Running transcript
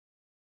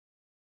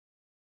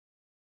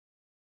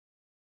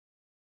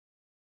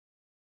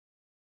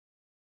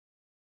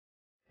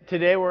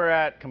Today we're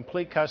at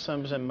Complete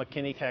Customs in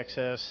McKinney,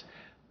 Texas.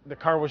 The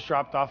car was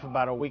dropped off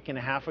about a week and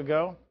a half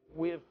ago.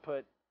 We have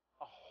put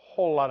a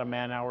whole lot of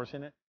man hours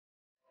in it.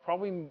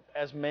 Probably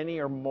as many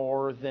or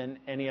more than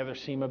any other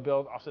SEMA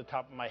build off the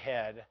top of my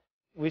head.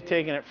 We've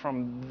taken it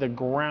from the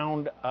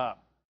ground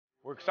up.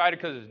 We're excited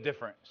because it's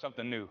different,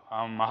 something new.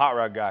 I'm a hot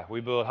rod guy. We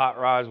build hot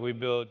rods, we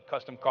build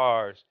custom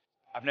cars.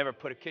 I've never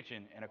put a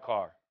kitchen in a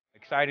car.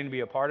 Exciting to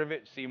be a part of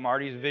it, see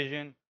Marty's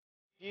vision.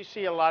 You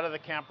see a lot of the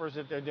campers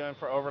that they're doing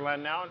for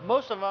overland now.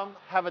 Most of them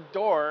have a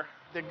door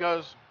that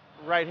goes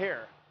right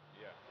here.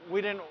 Yeah.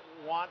 We didn't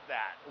want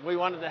that. We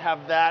wanted to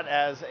have that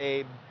as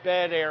a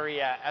bed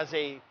area, as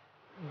a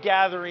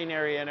gathering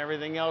area and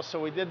everything else. So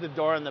we did the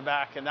door in the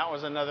back, and that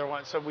was another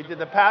one. So we did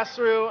the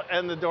pass-through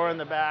and the door in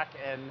the back,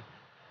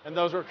 and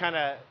those were kind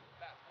of,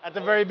 at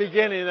the very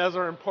beginning, those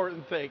are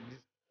important things.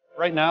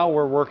 Right now,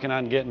 we're working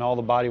on getting all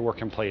the bodywork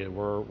completed.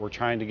 We're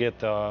trying to get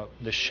the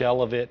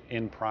shell of it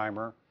in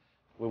primer.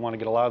 We want to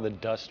get a lot of the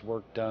dust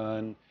work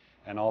done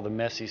and all the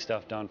messy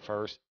stuff done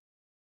first.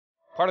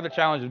 Part of the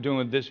challenge of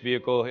doing this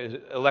vehicle is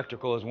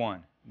electrical is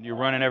one. You're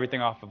running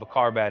everything off of a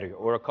car battery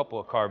or a couple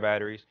of car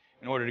batteries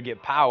in order to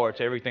get power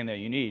to everything that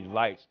you need,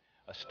 lights,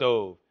 a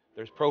stove,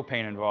 there's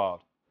propane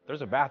involved,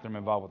 there's a bathroom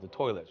involved with the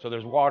toilet, so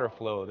there's water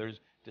flow, there's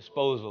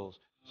disposals.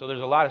 So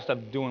there's a lot of stuff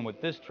doing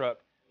with this truck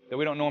that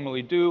we don't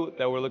normally do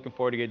that we're looking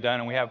forward to get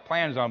done, and we have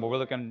plans on, but we're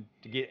looking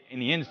to get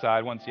in the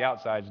inside once the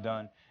outside's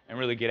done and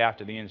really get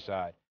after the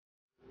inside.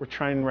 We're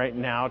trying right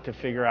now to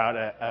figure out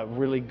a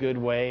really good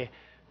way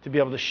to be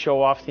able to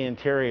show off the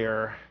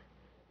interior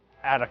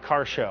at a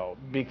car show,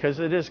 because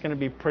it is going to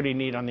be pretty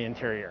neat on the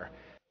interior.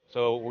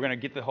 So we're going to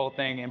get the whole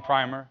thing in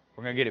primer,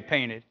 we're going to get it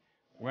painted,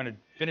 we're going to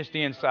finish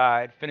the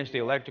inside, finish the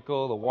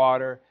electrical, the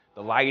water,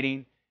 the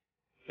lighting.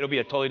 It'll be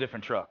a totally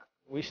different truck.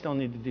 We still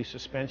need to do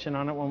suspension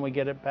on it when we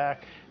get it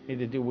back, need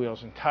to do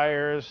wheels and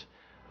tires,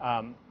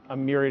 a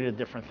myriad of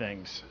different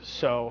things.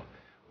 So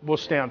we'll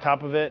stay on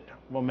top of it,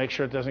 we'll make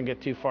sure it doesn't get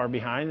too far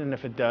behind, and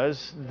if it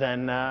does,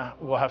 then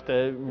we'll have to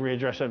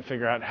readdress it and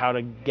figure out how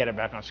to get it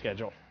back on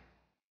schedule.